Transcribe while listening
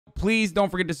please don't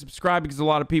forget to subscribe, because a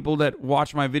lot of people that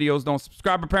watch my videos don't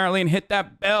subscribe apparently, and hit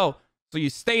that bell so you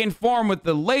stay informed with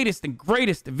the latest and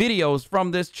greatest videos from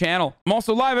this channel. I'm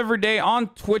also live every day on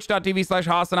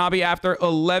twitch.tv/HasanAbi after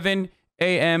 11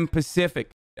 a.m. Pacific.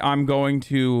 I'm going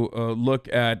to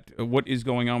look at what is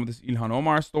going on with this Ilhan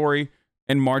Omar story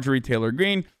and Marjorie Taylor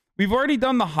Greene. We've already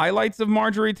done the highlights of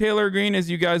Marjorie Taylor Greene, as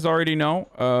you guys already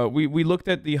know. We looked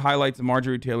at the highlights of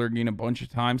Marjorie Taylor Greene a bunch of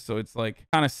times, so it's like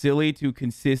kind of silly to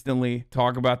consistently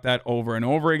talk about that over and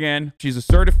over again. She's a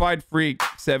certified freak,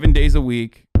 7 days a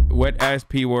week. Wet ass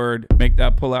P word, make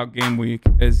that pull out game week,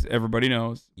 as everybody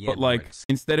knows. Yeah, but like,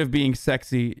 instead of being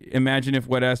sexy, imagine if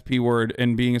wet ass P word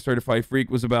and being a certified freak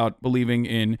was about believing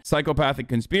in psychopathic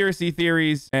conspiracy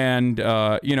theories and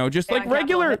you know, just like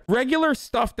regular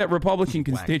stuff that Republican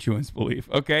constituents believe.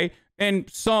 Okay, and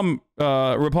some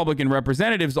Republican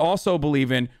representatives also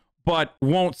believe in, but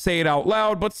won't say it out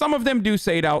loud. But some of them do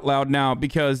say it out loud now,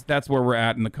 because that's where we're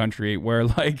at in the country, where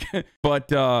like, but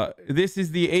this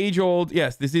is the age-old,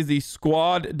 yes, this is the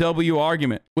Squad W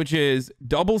argument, which is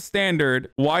double standard.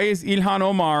 Why is Ilhan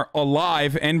Omar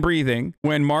alive and breathing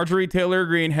when Marjorie Taylor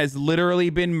Greene has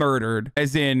literally been murdered,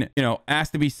 as in, you know,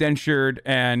 asked to be censured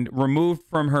and removed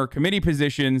from her committee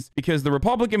positions, because the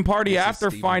Republican Party, after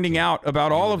finding out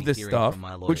about all of this stuff,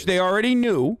 which they already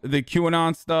knew, the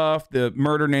QAnon stuff, the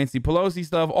murder Nancy Pelosi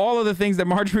stuff, all of the things that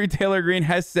Marjorie Taylor Greene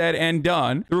has said and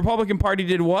done, the Republican Party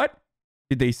did what?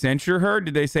 Did they censure her?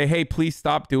 Did they say, hey, please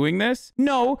stop doing this?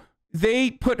 No,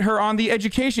 they put her on the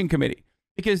education committee,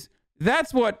 because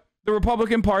that's what the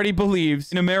Republican Party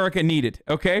believes in America needed,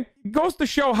 okay? It goes to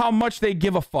show how much they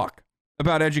give a fuck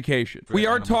about education. We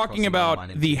are talking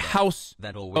about the House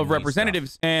of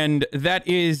Representatives, and that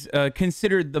is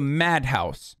considered the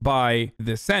madhouse by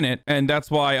the Senate, and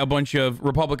that's why a bunch of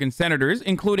Republican senators,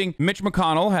 including Mitch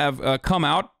McConnell, have come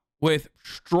out with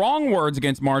strong words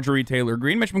against Marjorie Taylor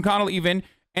Greene. Mitch McConnell even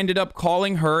ended up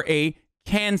calling her a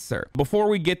cancer. Before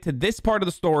we get to this part of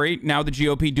the story, now the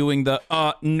GOP doing the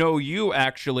no you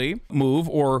actually move,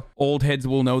 or old heads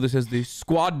will know this as the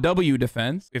Squad W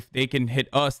defense. If they can hit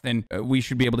us, then we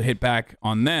should be able to hit back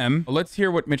on them. Let's hear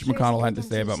what Mitch McConnell had to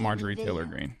say about Marjorie Taylor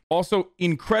Greene. Also,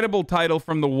 incredible title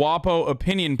from the WAPO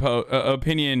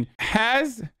opinion.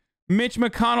 Has Mitch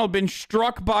McConnell been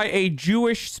struck by a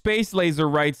Jewish space laser,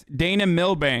 writes Dana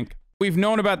Milbank. We've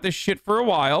known about this shit for a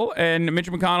while, and Mitch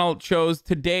McConnell chose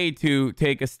today to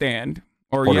take a stand,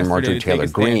 or yesterday Marjorie Taylor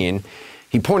Greene.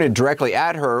 He pointed directly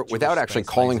at her without actually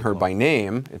calling her by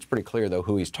name. It's pretty clear, though,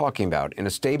 who he's talking about. In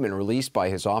a statement released by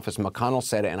his office, McConnell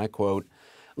said, and I quote,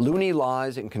 "Loony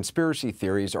lies and conspiracy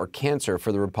theories are cancer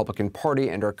for the Republican Party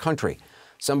and our country."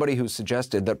 Somebody who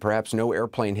suggested that perhaps no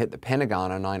airplane hit the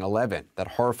Pentagon on 9/11, that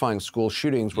horrifying school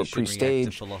shootings were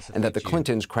pre-staged, and that the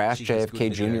Clintons crashed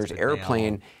JFK Jr.'s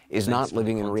airplane is not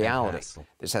living in reality.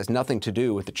 This has nothing to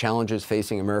do with the challenges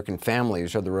facing American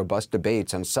families or the robust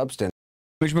debates on substance.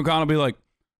 Mitch McConnell be like,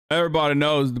 everybody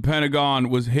knows the Pentagon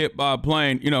was hit by a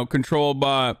plane, you know, controlled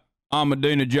by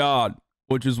Ahmadinejad,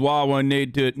 which is why we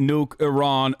need to nuke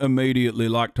Iran immediately,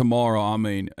 like tomorrow, I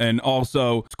mean. And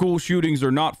also, school shootings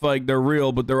are not fake, they're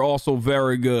real, but they're also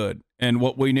very good. And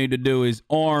what we need to do is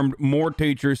arm more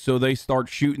teachers so they start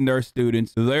shooting their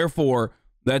students. Therefore,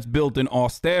 that's built in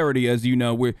austerity, as you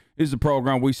know. This is a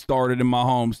program we started in my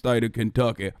home state of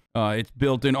Kentucky. It's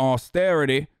built in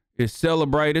austerity. It's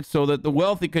celebrated so that the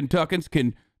wealthy Kentuckians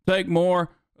can take more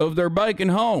of their bacon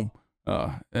home.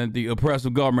 And the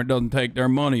oppressive government doesn't take their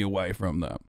money away from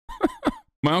them.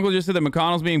 My uncle just said that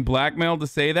McConnell's being blackmailed to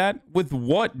say that. With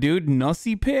what, dude?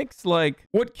 Nussy pics? Like,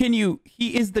 what can you...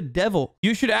 He is the devil.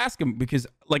 You should ask him, because,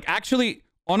 like, actually,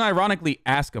 unironically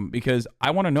ask him, because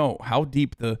I want to know how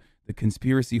deep the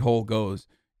conspiracy hole goes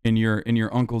in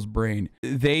your uncle's brain.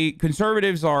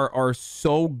 Conservatives are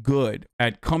so good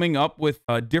at coming up with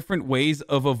different ways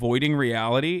of avoiding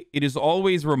reality. It is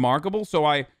always remarkable. So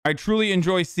I truly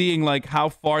enjoy seeing like how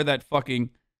far that fucking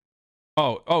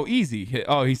easy.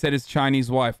 Oh, he said his Chinese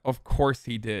wife. Of course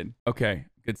he did. Okay,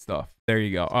 good stuff. There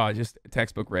you go. Oh, just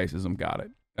textbook racism. Got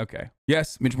it. Okay.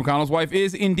 Yes, Mitch McConnell's wife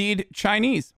is indeed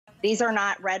Chinese. These are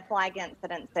not red flag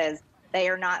incidences. They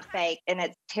are not fake, and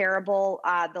it's terrible,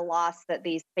 the loss that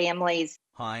these families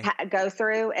go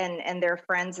through, and their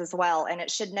friends as well. And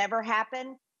it should never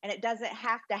happen, and it doesn't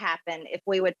have to happen if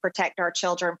we would protect our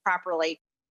children properly.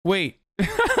 Wait,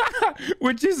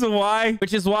 which is why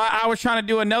I was trying to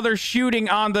do another shooting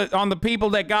on the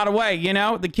people that got away. You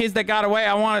know, the kids that got away.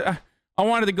 I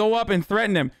wanted to go up and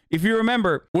threaten them. If you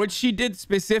remember, what she did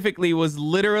specifically was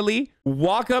literally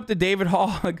walk up to David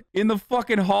Hogg in the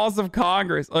fucking halls of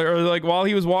Congress, or like while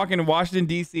he was walking in Washington,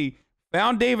 D.C.,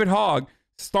 found David Hogg,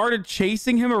 started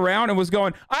chasing him around and was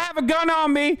going, I have a gun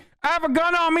on me. I have a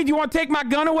gun on me. Do you want to take my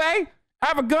gun away? I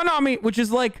have a gun on me, which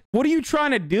is like, what are you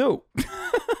trying to do?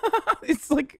 It's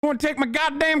like, you want to take my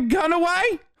goddamn gun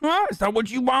away? Huh? Is that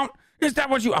what you want? Is that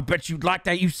what you... I bet you'd like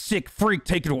that, you sick freak.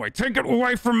 Take it away. Take it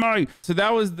away from me. So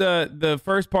that was the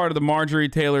first part of the Marjorie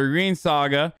Taylor Greene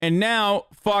saga. And now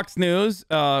Fox News,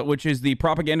 which is the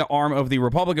propaganda arm of the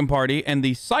Republican Party, and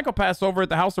the psychopaths over at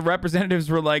the House of Representatives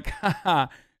were like, haha,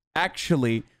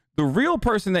 actually, the real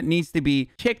person that needs to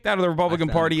be kicked out of the Republican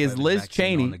Party is Liz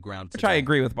Cheney, which I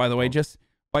agree with, by the way, just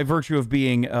by virtue of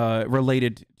being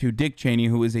related to Dick Cheney,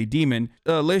 who is a demon.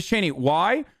 Liz Cheney,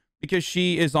 why? Because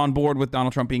she is on board with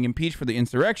Donald Trump being impeached for the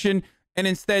insurrection, and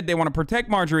instead they want to protect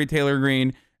Marjorie Taylor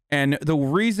Greene. And the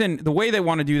way they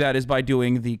want to do that is by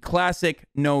doing the classic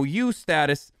no you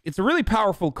status. It's a really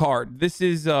powerful card. This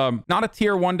is not a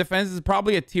tier 1 defense. This is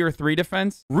probably a tier 3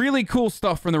 defense. Really cool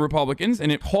stuff from the Republicans.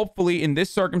 And it hopefully in this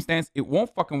circumstance, it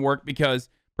won't fucking work, because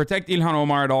protect Ilhan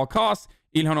Omar at all costs.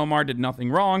 Ilhan Omar did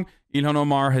nothing wrong. Ilhan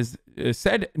Omar has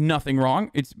said nothing wrong.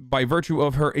 It's by virtue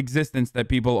of her existence that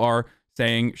people are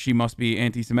saying she must be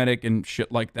anti-Semitic and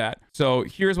shit like that. So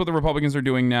here's what the Republicans are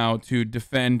doing now to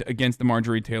defend against the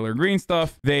Marjorie Taylor Greene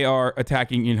stuff. They are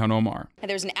attacking Ilhan Omar. And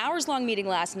there was an hours-long meeting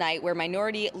last night where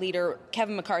Minority Leader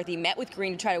Kevin McCarthy met with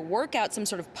Greene to try to work out some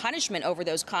sort of punishment over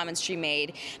those comments she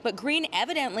made. But Greene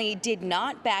evidently did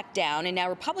not back down, and now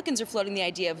Republicans are floating the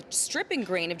idea of stripping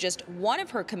Greene of just one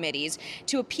of her committees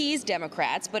to appease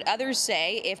Democrats. But others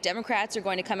say if Democrats are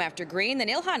going to come after Greene, then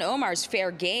Ilhan Omar's fair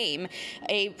game.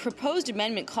 A proposed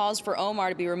amendment calls for Omar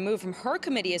to be removed from her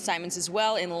committee assignments as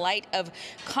well in light of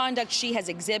conduct she has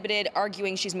exhibited,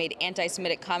 arguing she's made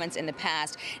anti-Semitic comments in the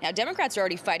past. Now, Democrats are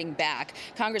already fighting back.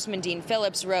 Congressman Dean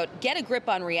Phillips wrote, "Get a grip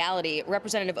on reality.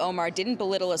 Representative Omar didn't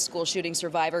belittle a school shooting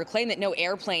survivor, claim that no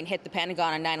airplane hit the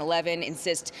Pentagon on 9/11,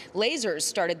 insist lasers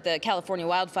started the California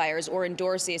wildfires, or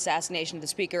endorse the assassination of the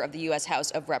Speaker of the U.S. House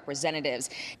of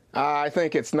Representatives." I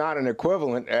think it's not an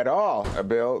equivalent at all,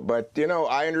 Bill, but, you know,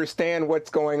 I understand what's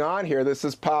going on here. This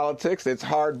is politics. It's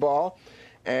hardball.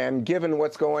 And given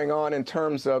what's going on in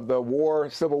terms of the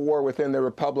civil war within the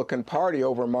Republican Party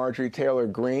over Marjorie Taylor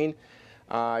Greene,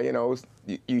 you know,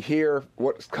 you hear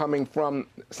what's coming from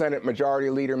Senate Majority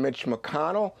Leader Mitch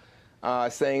McConnell,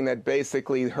 saying that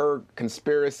basically her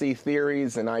conspiracy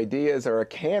theories and ideas are a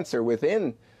cancer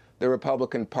within the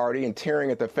Republican Party and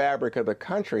tearing at the fabric of the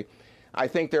country. I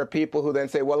think there are people who then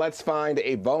say, well, let's find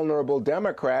a vulnerable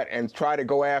Democrat and try to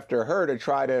go after her to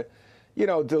try to, you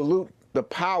know, dilute the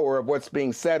power of what's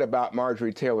being said about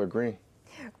Marjorie Taylor Greene.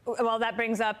 Well, that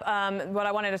brings up what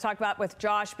I wanted to talk about with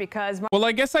Josh, because... Well,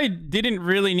 I guess I didn't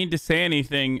really need to say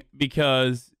anything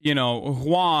because, you know,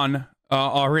 Juan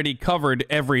already covered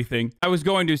everything. I was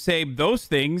going to say those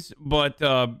things, but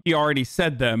he already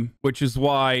said them, which is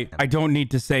why I don't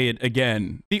need to say it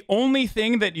again. The only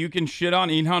thing that you can shit on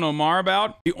Ilhan Omar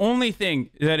about, the only thing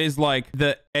that is like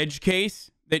the edge case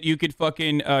that you could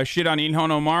fucking shit on Ilhan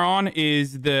Omar on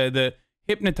is the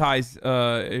hypnotized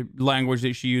language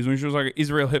that she used when she was like,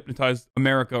 Israel hypnotized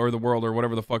America or the world or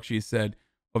whatever the fuck she said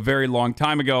a very long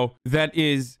time ago. That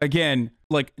is, again,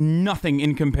 like nothing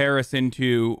in comparison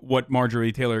to what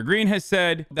Marjorie Taylor Greene has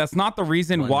said. That's not the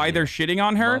reason why they're shitting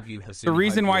on her. The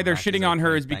reason why they're shitting on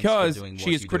her is because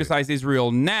she has criticized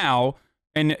Israel now,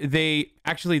 and they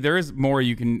actually, there is more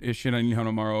you can shit on Ilhan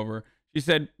Omar over. She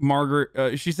said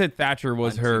she said Thatcher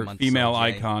was her female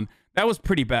icon. That was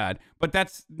pretty bad, but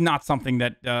that's not something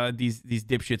that these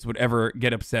dipshits would ever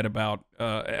get upset about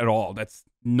at all. That's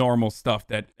normal stuff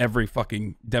that every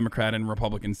fucking Democrat and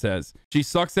Republican says. She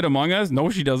sucks at Among Us? No,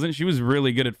 she doesn't. She was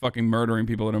really good at fucking murdering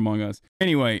people at Among Us.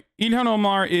 Anyway, Ilhan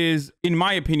Omar is, in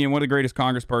my opinion, one of the greatest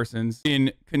congresspersons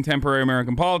in contemporary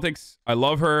American politics. I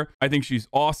love her. I think she's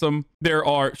awesome.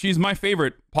 She's my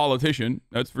favorite politician,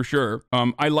 that's for sure.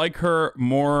 I like her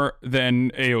more than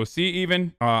AOC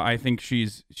even. I think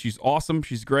she's awesome.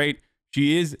 She's great.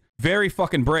 She is very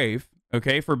fucking brave,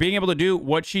 okay? For being able to do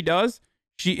what she does,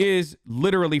 she is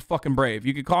literally fucking brave.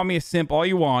 You can call me a simp all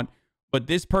you want, but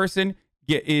this person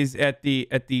is at the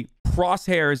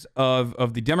crosshairs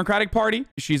of the Democratic Party.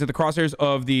 She's at the crosshairs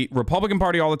of the Republican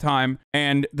Party all the time,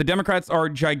 and the Democrats are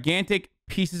gigantic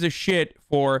pieces of shit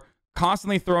for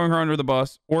constantly throwing her under the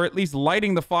bus, or at least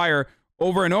lighting the fire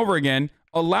over and over again,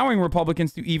 allowing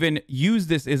Republicans to even use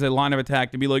this as a line of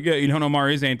attack to be like, yeah, Ilhan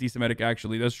Omar is anti-Semitic,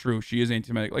 actually. That's true. She is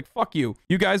anti-Semitic. Like, fuck you.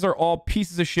 You guys are all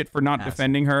pieces of shit for not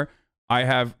defending her. I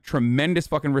have tremendous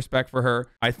fucking respect for her.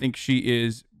 I think she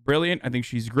is brilliant. I think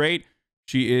she's great.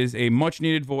 She is a much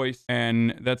needed voice,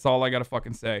 and that's all I gotta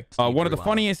fucking say. One of the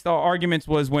funniest arguments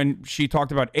was when she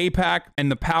talked about AIPAC and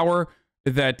the power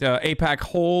AIPAC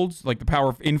holds, like the power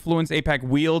of influence AIPAC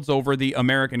wields over the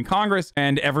American Congress.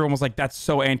 And everyone was like, that's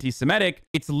so anti-Semitic.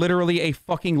 It's literally a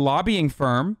fucking lobbying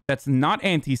firm that's not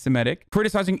anti-Semitic.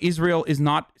 Criticizing Israel is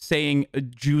not saying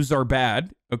Jews are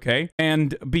bad. Okay.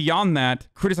 And beyond that,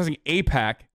 criticizing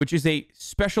AIPAC, which is a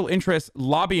special interest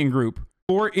lobbying group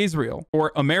for Israel,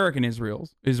 or American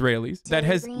Israelis, that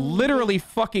has literally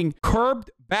fucking curbed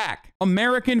back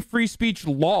American free speech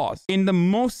laws in the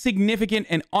most significant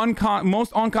and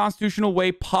most unconstitutional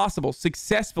way possible,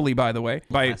 successfully, by the way,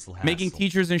 by making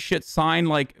teachers and shit sign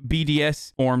like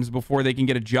BDS forms before they can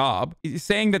get a job.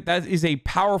 Saying that that is a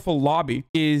powerful lobby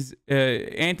is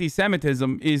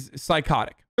anti-Semitism is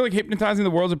psychotic. I feel like hypnotizing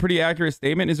the world is a pretty accurate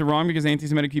statement. Is it wrong because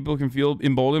anti-Semitic people can feel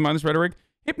emboldened by this rhetoric?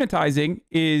 Hypnotizing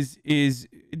is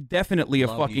definitely a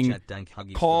fucking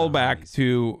callback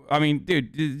to, I mean,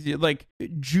 dude, like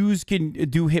Jews can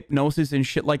do hypnosis and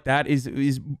shit like that is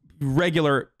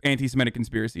regular anti-Semitic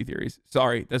conspiracy theories.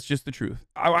 Sorry, that's just the truth.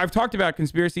 I've talked about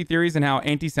conspiracy theories and how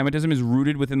anti-Semitism is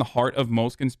rooted within the heart of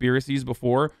most conspiracies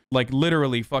before. Like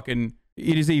literally fucking,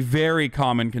 it is a very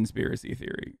common conspiracy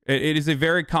theory. It is a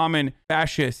very common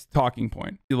fascist talking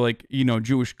point. Like, you know,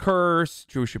 Jewish curse,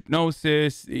 Jewish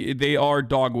hypnosis, they are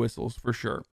dog whistles for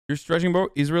sure. You're stretching, bro.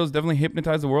 Israel has definitely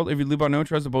hypnotized the world. If you live on no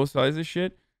tries to both sides of this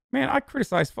shit. Man, I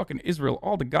criticize fucking Israel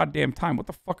all the goddamn time. What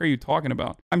the fuck are you talking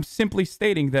about? I'm simply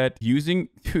stating that using,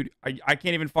 dude, I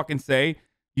can't even fucking say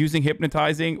using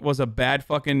hypnotizing was a bad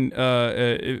fucking,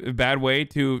 bad way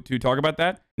to talk about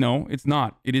that. No, it's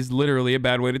not. It is literally a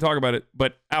bad way to talk about it.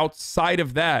 But outside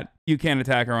of that, you can't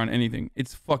attack her on anything.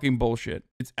 It's fucking bullshit.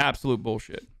 It's absolute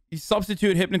bullshit. You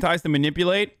substitute hypnotize to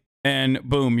manipulate and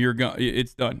boom, you're gone.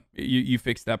 It's done. You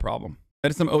fixed that problem.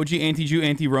 That is some OG anti-Jew,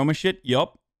 anti-Roma shit.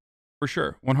 Yup. For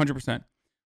sure, 100%.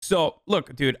 So,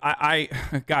 look, dude,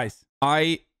 guys,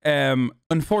 I am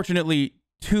unfortunately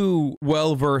too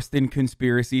well-versed in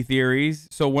conspiracy theories.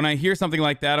 So when I hear something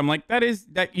like that, I'm like,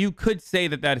 that you could say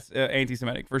that that's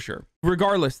anti-Semitic for sure.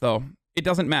 Regardless, though, it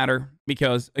doesn't matter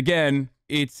because, again,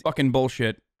 it's fucking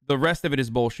bullshit. The rest of it is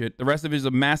bullshit. The rest of it is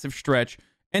a massive stretch.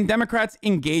 And Democrats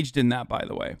engaged in that, by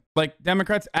the way. Like,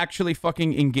 Democrats actually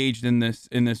fucking engaged in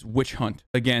this witch hunt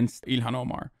against Ilhan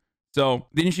Omar. So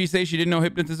didn't she say she didn't know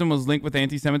hypnotism was linked with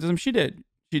anti-Semitism? She did.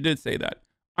 She did say that.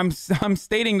 I'm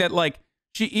stating that, like,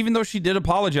 even though she did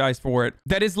apologize for it,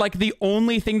 that is like the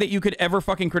only thing that you could ever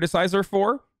fucking criticize her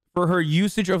for her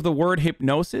usage of the word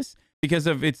hypnosis because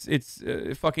of its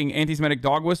fucking anti-Semitic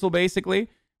dog whistle, basically.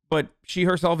 But she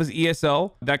herself is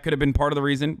ESL. That could have been part of the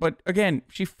reason. But again,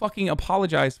 she fucking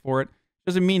apologized for it.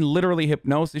 Doesn't mean literally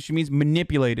hypnosis. She means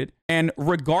manipulated. And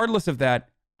regardless of that,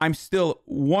 I'm still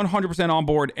 100% on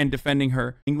board and defending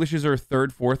her. English is her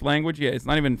third, fourth language. Yeah, it's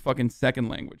not even fucking second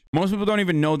language. Most people don't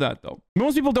even know that, though.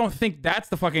 Most people don't think that's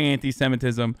the fucking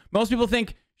anti-Semitism. Most people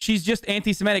think she's just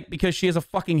anti-Semitic because she has a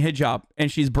fucking hijab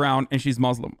and she's brown and she's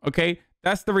Muslim, okay?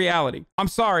 That's the reality. I'm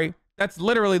sorry. That's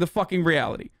literally the fucking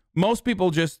reality. Most people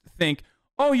just think,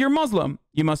 oh, you're Muslim.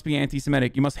 You must be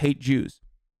anti-Semitic. You must hate Jews.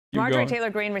 Marjorie Taylor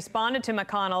Greene responded to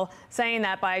McConnell saying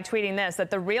that by tweeting this,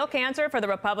 that the real cancer for the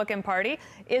Republican Party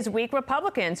is weak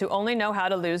Republicans who only know how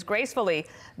to lose gracefully.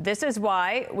 This is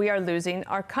why we are losing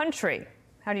our country.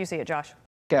 How do you see it, Josh?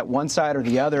 At one side or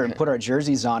the other and put our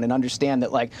jerseys on and understand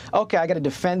that, like, okay, I got to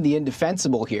defend the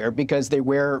indefensible here because they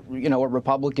wear, you know, a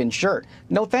Republican shirt.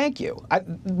 No, thank you.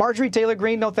 Marjorie Taylor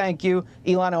Greene, no, thank you.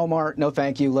 Ilhan Omar, no,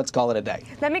 thank you. Let's call it a day.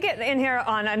 Let me get in here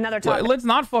on another topic. Let's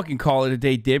not fucking call it a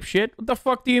day, dipshit. What the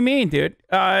fuck do you mean, dude?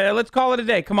 Let's call it a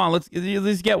day. Come on, let's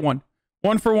get one.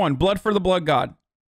 One for one. Blood for the blood god.